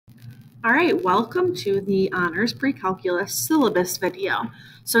All right, welcome to the Honors Pre-Calculus syllabus video.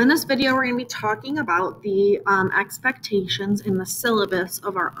 So in this video, we're going to be talking about the expectations in the syllabus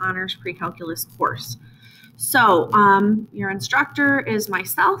of our Honors Pre-Calculus course. So your instructor is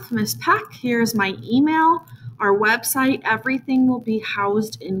myself, Ms. Peck. Here's my email, our website. Everything will be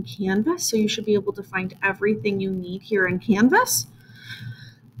housed in Canvas, so you should be able to find everything you need here in Canvas.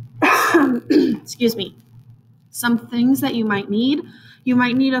 Excuse me. Some things that you might need. You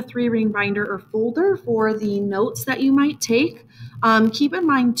might need a 3-ring binder or folder for the notes that you might take. Keep in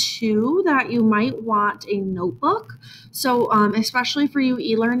mind too that you might want a notebook. So especially for you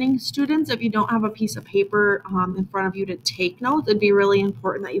e-learning students, if you don't have a piece of paper in front of you to take notes, it'd be really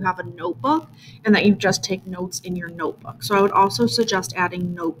important that you have a notebook and that you just take notes in your notebook. So I would also suggest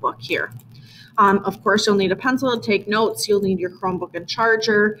adding notebook here. Of course, you'll need a pencil to take notes. You'll need your Chromebook and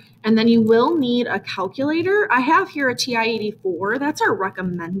charger, and then you will need a calculator. I have here a TI-84. That's our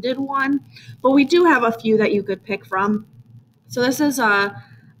recommended one, but we do have a few that you could pick from. So this is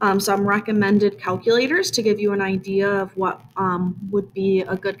some recommended calculators to give you an idea of what would be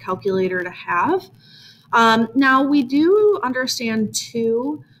a good calculator to have. Now, we do understand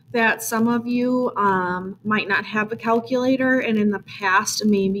too that some of you might not have a calculator, and in the past,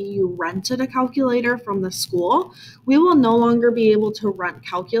 maybe you rented a calculator from the school. We will no longer be able to rent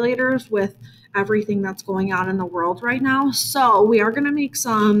calculators with everything that's going on in the world right now. So we are going to make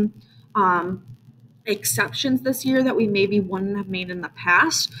some exceptions this year that we maybe wouldn't have made in the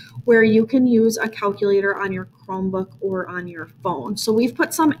past, where you can use a calculator on your Chromebook or on your phone. So we've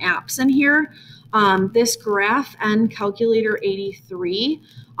put some apps in here. This Graph N Calculator 83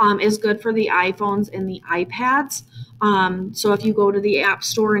 is good for the iPhones and the iPads. So if you go to the App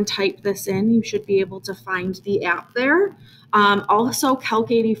Store and type this in, you should be able to find the app there. Also,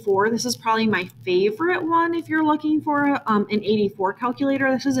 Calc 84, this is probably my favorite one if you're looking for an 84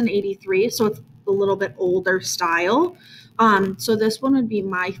 calculator. This is an 83, so it's a little bit older style. So this one would be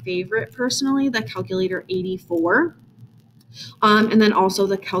my favorite personally, the Calculator 84. And then also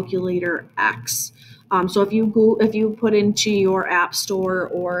the Calculator X. So if you put into your app store,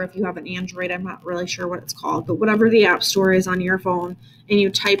 or if you have an Android, I'm not really sure what it's called, but whatever the app store is on your phone, and you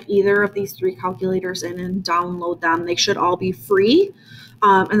type either of these 3 calculators in and download them, they should all be free.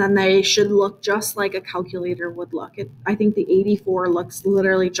 And then they should look just like a calculator would look. I think the 84 looks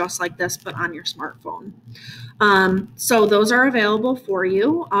literally just like this, but on your smartphone. So those are available for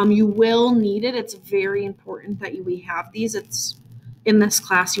you. You will need it. It's very important that we have these. In this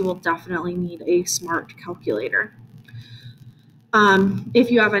class, you will definitely need a smart calculator.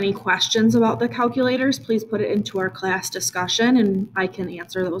 If you have any questions about the calculators, please put it into our class discussion and I can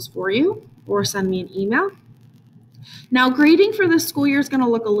answer those for you, or send me an email. Now, grading for this school year is going to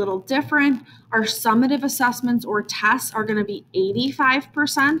look a little different. Our summative assessments or tests are going to be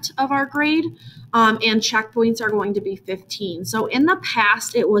 85% of our grade, and checkpoints are going to be 15. So in the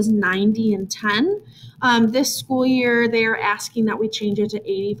past, it was 90 and 10. This school year, they are asking that we change it to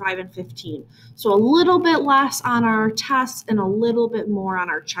 85 and 15. So a little bit less on our tests and a little bit more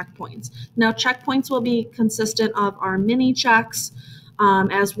on our checkpoints. Now, checkpoints will be consistent of our mini checks,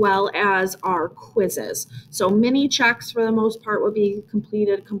 as well as our quizzes. So mini checks for the most part will be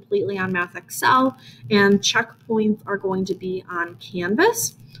completed completely on Math Excel, and checkpoints are going to be on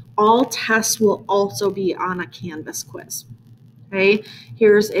Canvas. All tests will also be on a Canvas quiz. Okay,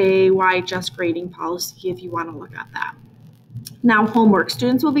 here's a just grading policy if you want to look at that. Now, homework.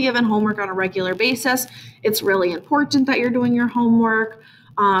 Students will be given homework on a regular basis. It's really important that you're doing your homework.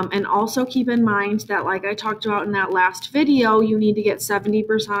 And also keep in mind that, like I talked about in that last video, you need to get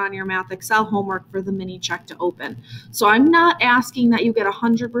 70% on your Math Excel homework for the mini check to open. So I'm not asking that you get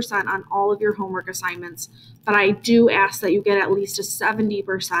 100% on all of your homework assignments, but I do ask that you get at least a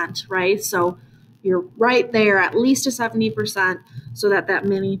 70%, right? So you're right there, at least a 70%, so that that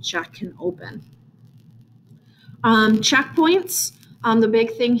mini check can open. Checkpoints. The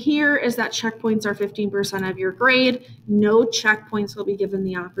big thing here is that checkpoints are 15% of your grade. No checkpoints will be given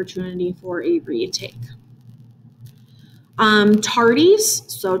the opportunity for a retake. Tardies.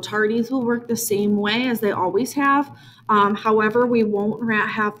 So tardies will work the same way as they always have. However, we won't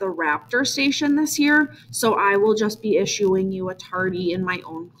have the Raptor station this year, so I will just be issuing you a tardy in my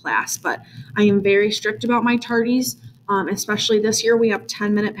own class. But I am very strict about my tardies. Especially this year, we have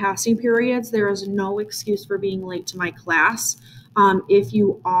 10-minute passing periods. There is no excuse for being late to my class. If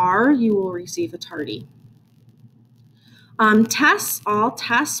you are, you will receive a tardy. Tests, all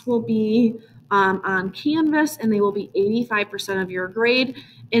tests will be on Canvas, and they will be 85% of your grade.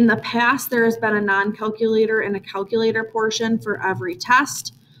 In the past, there has been a non-calculator and a calculator portion for every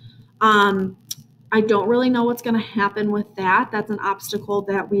test. I don't really know what's going to happen with that. That's an obstacle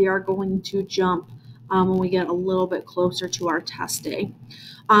that we are going to jump when we get a little bit closer to our test day.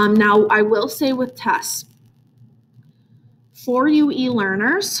 Now, I will say with tests, for you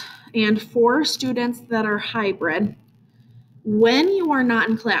e-learners and for students that are hybrid, when you are not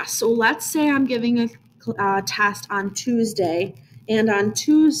in class, so let's say I'm giving a test on Tuesday, and on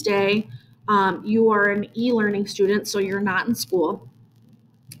Tuesday you are an e-learning student, so you're not in school,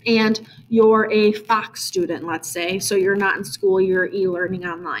 and you're a Fox student, let's say, so you're not in school, you're e-learning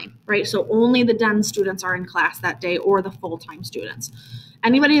online, right? So only the DEN students are in class that day, or the full-time students.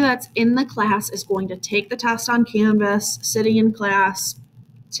 Anybody that's in the class is going to take the test on Canvas, sitting in class,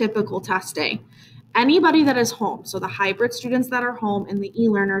 typical test day. Anybody that is home, so the hybrid students that are home and the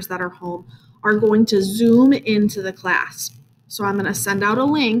e-learners that are home, are going to Zoom into the class. So I'm going to send out a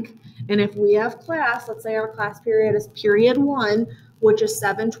link, and if we have class, let's say our class period is period 1, which is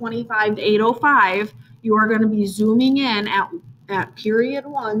 7:25 to 8:05, you are going to be Zooming in at period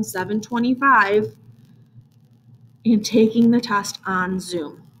 1, 7:25, and taking the test on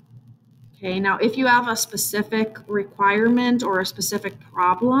Zoom. Okay, now if you have a specific requirement or a specific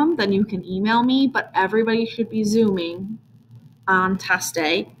problem, then you can email me, but everybody should be Zooming on test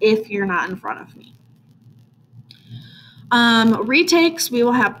day if you're not in front of me. Retakes, we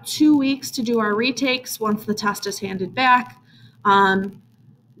will have 2 weeks to do our retakes once the test is handed back.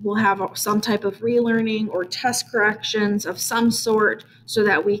 We'll have some type of relearning or test corrections of some sort so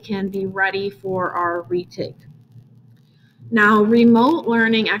that we can be ready for our retake. Now, remote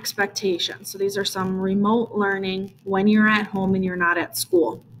learning expectations. So these are some remote learning when you're at home and you're not at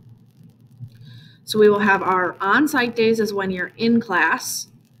school. So we will have our on-site days is when you're in class,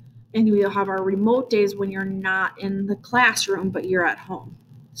 and we'll have our remote days when you're not in the classroom, but you're at home.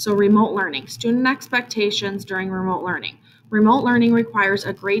 So remote learning, student expectations during remote learning. Remote learning requires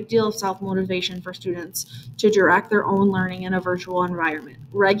a great deal of self-motivation for students to direct their own learning in a virtual environment.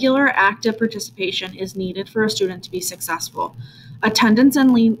 Regular active participation is needed for a student to be successful. Attendance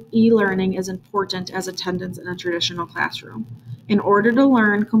in e-learning is important as attendance in a traditional classroom. In order to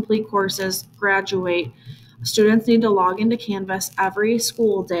learn, complete courses, graduate, students need to log into Canvas every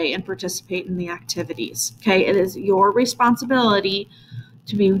school day and participate in the activities. Okay, it is your responsibility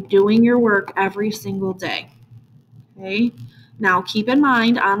to be doing your work every single day. Okay, now keep in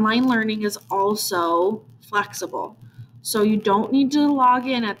mind, online learning is also flexible. So you don't need to log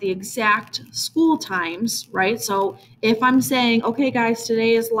in at the exact school times, right? So if I'm saying, okay, guys,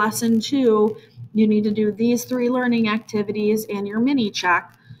 today is lesson 2, you need to do these 3 learning activities and your mini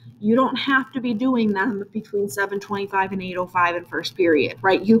check. You don't have to be doing them between 7:25 and 8:05 in first period,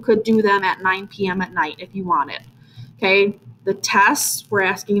 right? You could do them at 9 p.m. at night if you wanted. Okay, the tests, we're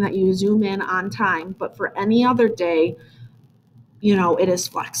asking that you Zoom in on time, but for any other day, it is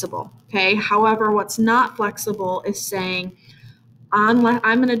flexible. Okay, however, what's not flexible is saying, I'm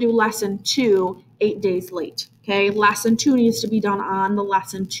going to do lesson 2 8 days late. Okay, lesson 2 needs to be done on the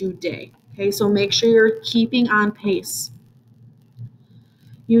lesson 2 day. Okay, so make sure you're keeping on pace.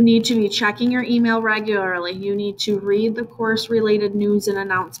 You need to be checking your email regularly. You need to read the course-related news and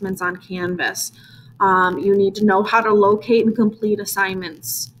announcements on Canvas. You need to know how to locate and complete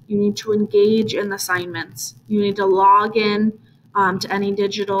assignments. You need to engage in assignments. You need to log in to any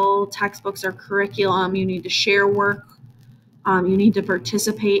digital textbooks or curriculum. You need to share work. You need to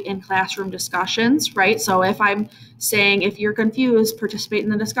participate in classroom discussions, right? So if I'm saying, if you're confused, participate in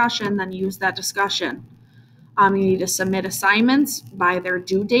the discussion, then use that discussion. You need to submit assignments by their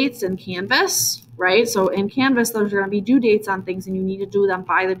due dates in Canvas, right? So in Canvas, there's going to be due dates on things, and you need to do them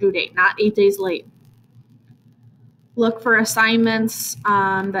by the due date, not 8 days late. Look for assignments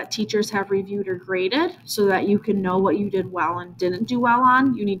that teachers have reviewed or graded so that you can know what you did well and didn't do well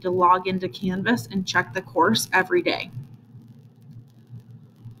on. You need to log into Canvas and check the course every day.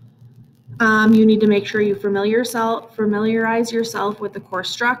 You need to make sure you familiarize yourself with the course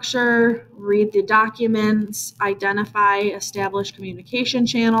structure, read the documents, identify established communication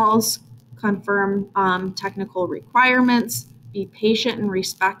channels, confirm technical requirements, be patient and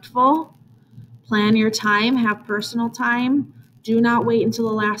respectful, plan your time, have personal time. Do not wait until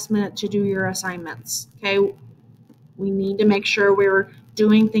the last minute to do your assignments. Okay, we need to make sure we're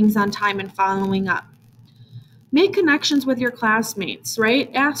doing things on time and following up. Make connections with your classmates, right?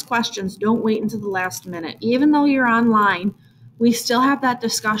 Ask questions. Don't wait until the last minute. Even though you're online, we still have that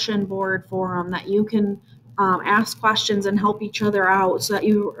discussion board forum that you can ask questions and help each other out so that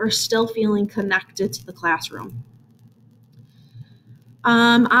you are still feeling connected to the classroom.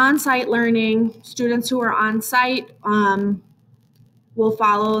 On-site learning, students who are on-site, will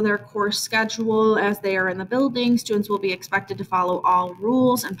follow their course schedule as they are in the building. Students will be expected to follow all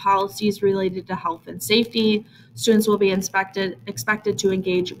rules and policies related to health and safety. Students will be expected to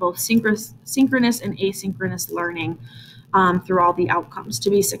engage both synchronous and asynchronous learning through all the outcomes. To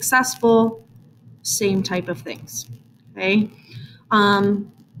be successful, same type of things, okay?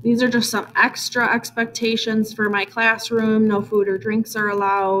 These are just some extra expectations for my classroom. No food or drinks are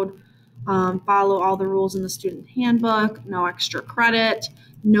allowed. Follow all the rules in the student handbook. No extra credit.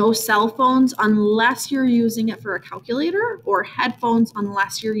 No cell phones unless you're using it for a calculator, or headphones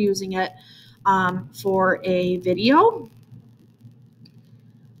unless you're using it for a video.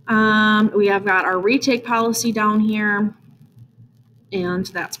 We have got our retake policy down here, and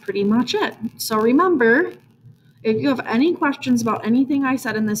that's pretty much it. So remember, if you have any questions about anything I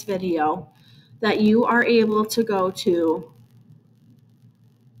said in this video, that you are able to go to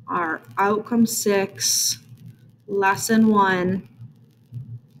our Outcome 6 Lesson 1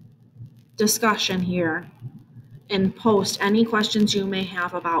 discussion here and post any questions you may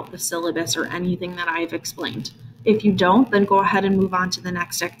have about the syllabus or anything that I've explained. If you don't, then go ahead and move on to the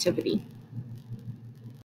next activity.